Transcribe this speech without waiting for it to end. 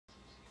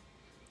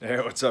Hey,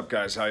 what's up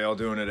guys? How y'all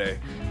doing today?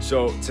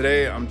 So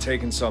today I'm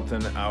taking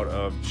something out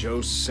of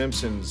Joe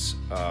Simpson's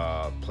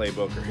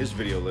playbook, or his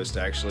video list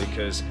actually,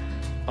 because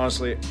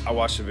honestly, I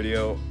watched the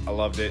video, I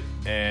loved it,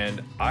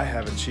 and I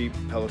have a cheap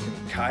Pelican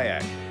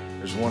kayak.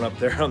 There's one up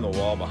there on the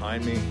wall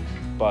behind me,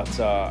 but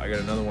I got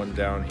another one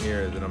down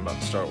here that I'm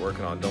about to start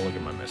working on. Don't look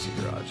at my messy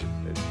garage.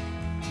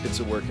 It's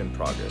a work in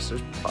progress.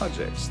 There's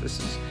projects. This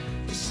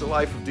is the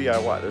life of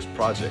DIY. There's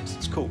projects.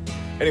 It's cool.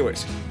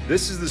 Anyways,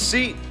 this is the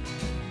seat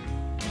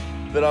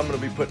that I'm going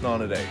to be putting on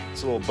today.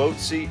 It's a little boat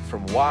seat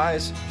from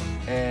Wise,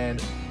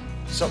 and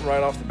something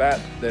right off the bat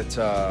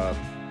that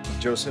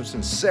Joe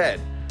Simpson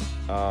said,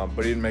 but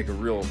he didn't make a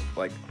real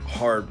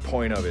hard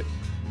point of it.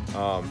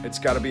 It's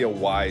got to be a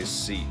Wise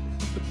seat.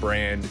 The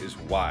brand is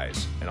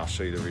Wise, and I'll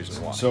show you the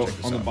reason why. So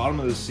on the bottom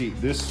of the seat,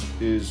 this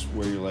is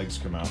where your legs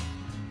come out.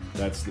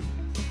 That's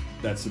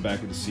the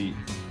back of the seat.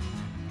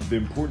 The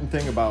important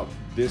thing about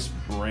this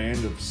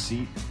brand of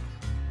seat,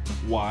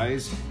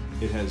 Wise,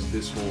 it has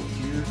this hole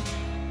here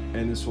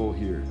and this hole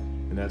here,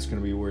 and that's going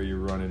to be where you're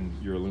running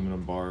your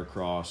aluminum bar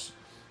across,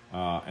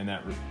 and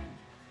that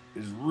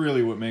is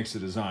really what makes the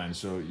design.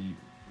 So you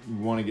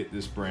want to get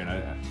this brand.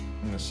 I'm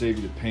going to save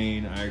you the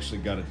pain. I actually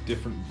got a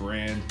different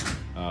brand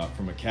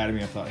from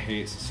Academy. I thought,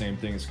 hey, it's the same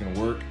thing, it's going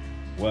to work.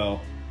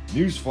 Well,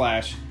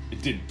 newsflash,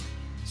 it didn't.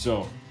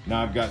 So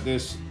now I've got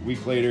this a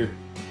week later,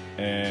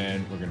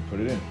 and we're going to put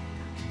it in.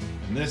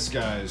 And this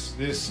is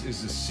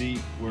the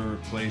seat we're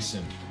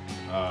replacing.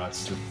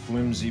 It's the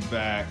flimsy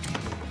back.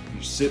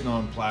 You're sitting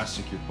on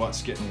plastic, your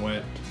butt's getting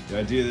wet. The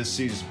idea of this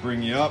seat is to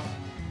bring you up,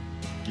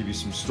 give you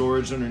some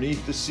storage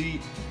underneath the seat,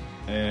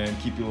 and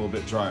keep you a little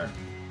bit drier.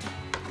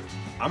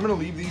 I'm gonna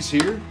leave these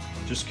here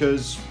just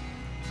because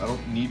I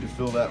don't need to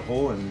fill that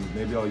hole, and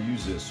maybe I'll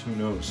use this, who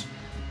knows.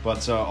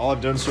 But all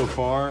I've done so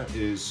far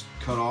is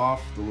cut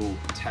off the little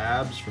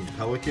tabs from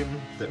Pelican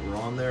that were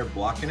on there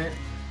blocking it,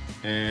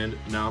 and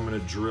now I'm gonna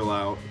drill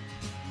out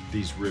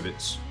these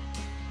rivets.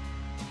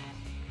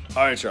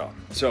 All right, y'all,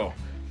 so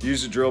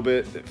use a drill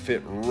bit that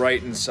fit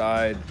right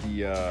inside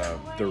the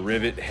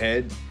rivet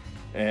head,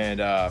 and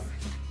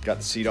got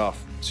the seat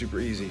off super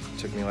easy.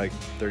 Took me like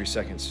 30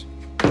 seconds.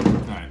 All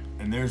right,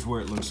 and there's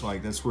where it looks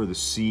like. That's where the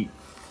seat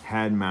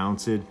had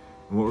mounted.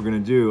 And what we're gonna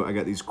do, I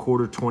got these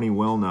 1/4 20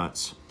 well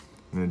nuts.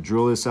 I'm gonna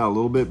drill this out a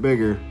little bit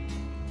bigger,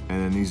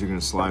 and then these are gonna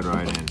slide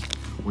right in.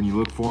 When you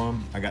look for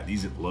them, I got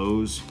these at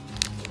Lowe's.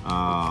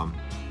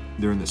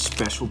 They're in the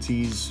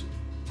specialties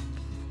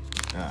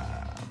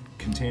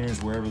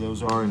containers, wherever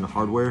those are in the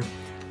hardware,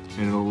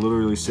 and it'll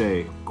literally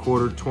say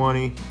 1/4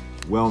 20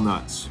 well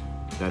nuts.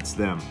 That's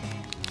them.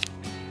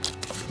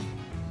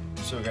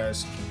 So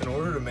guys, in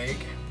order to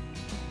make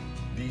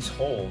these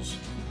holes,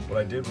 what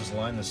I did was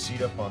line the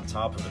seat up on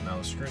top of it. Now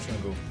the screw's gonna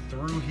go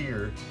through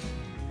here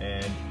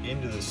and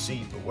into the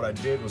seat, but what I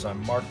did was I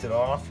marked it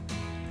off,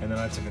 and then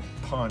I took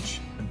a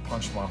punch and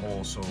punched my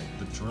hole so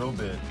the drill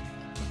bit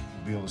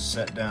will be able to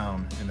set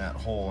down in that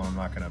hole, and I'm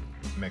not gonna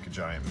make a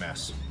giant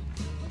mess.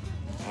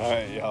 All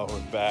right, y'all, we're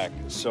back.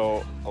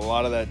 So a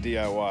lot of that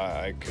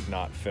DIY I could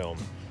not film.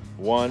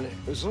 One,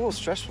 it was a little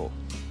stressful,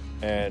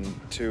 and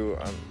two,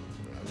 I'm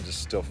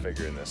just still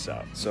figuring this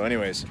out. So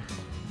anyways,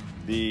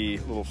 the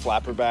little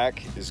flapper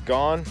back is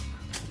gone,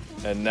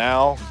 and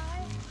now,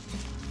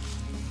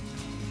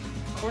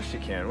 of course you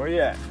can. Where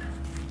you at?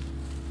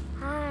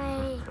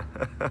 Hi.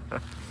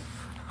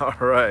 All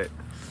right.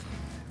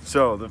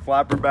 So the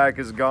flapper back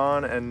is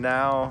gone, and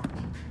now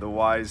the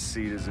Wise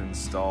seat is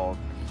installed.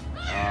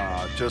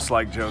 Just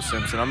like Joe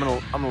Simpson. I'm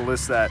gonna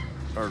list that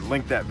or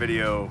link that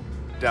video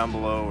down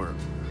below or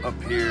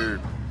up here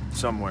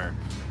somewhere.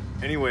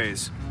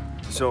 Anyways,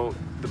 so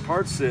the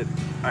parts that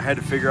I had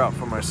to figure out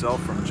for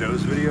myself from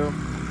Joe's video: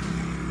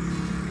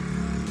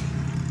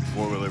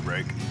 four-wheeler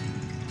brake,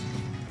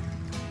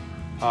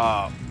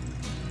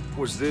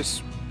 was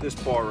this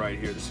bar right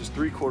here. This is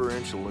 3/4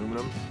 inch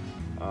aluminum,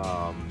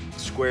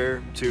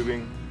 square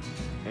tubing,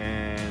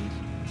 and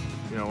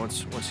you know,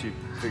 once you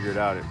figure it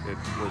out, it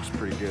works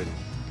pretty good.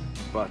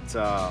 But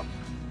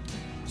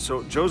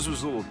so Joe's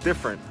was a little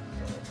different.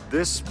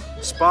 This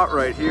spot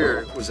right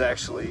here was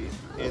actually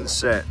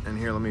inset, and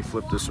here, let me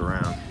flip this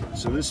around.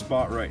 So this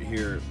spot right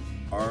here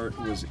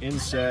was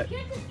inset.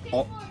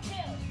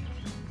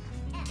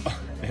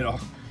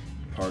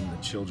 Pardon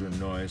the children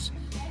noise.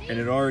 And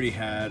it already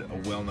had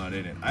a well nut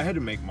in it. I had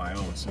to make my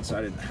own since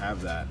I didn't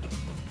have that.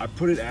 I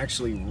put it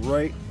actually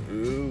right,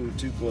 ooh,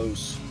 too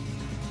close,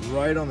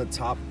 right on the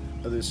top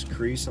of this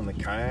crease on the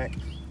kayak.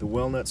 The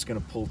well nut's gonna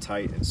pull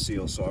tight and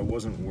seal, so I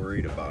wasn't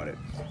worried about it.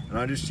 And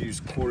I just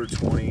used 1/4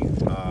 20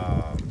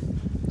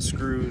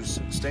 screws,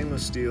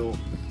 stainless steel.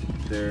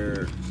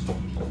 They're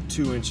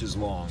 2 inches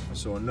long,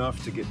 so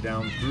enough to get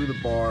down through the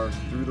bar,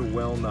 through the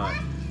well nut,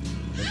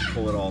 and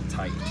pull it all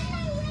tight.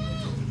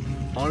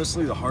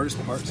 Honestly, the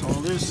hardest part to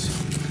all this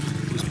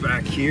is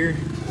back here.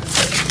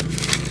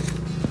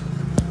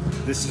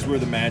 This is where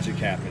the magic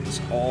happens,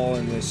 all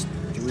in this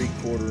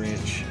 3/4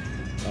 inch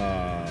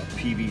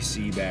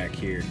PVC back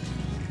here.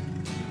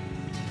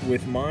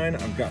 With mine,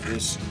 I've got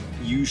this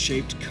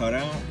U-shaped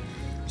cutout,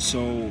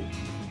 so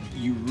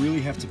you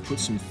really have to put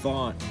some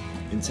thought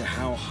into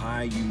how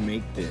high you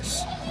make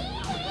this.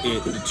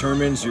 It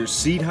determines your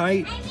seat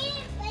height,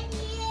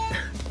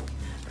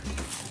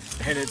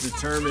 and it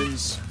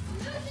determines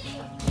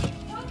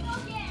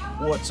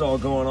what's all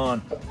going on.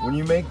 When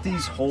you make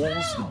these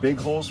holes, the big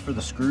holes for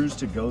the screws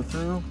to go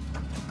through,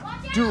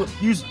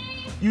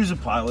 use a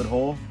pilot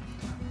hole.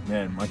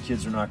 Man, my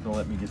kids are not gonna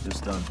let me get this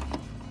done.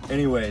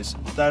 Anyways,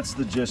 that's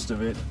the gist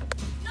of it.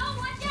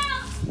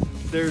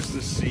 There's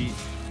the seat.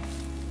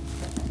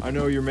 I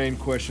know your main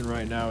question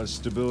right now is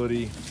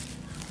stability.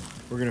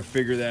 We're gonna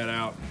figure that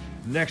out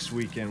next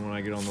weekend when I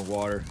get on the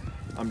water.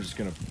 I'm just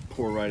gonna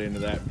pour right into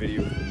that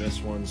video from this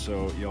one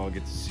so y'all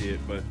get to see it.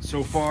 But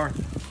so far,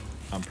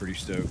 I'm pretty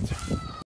stoked.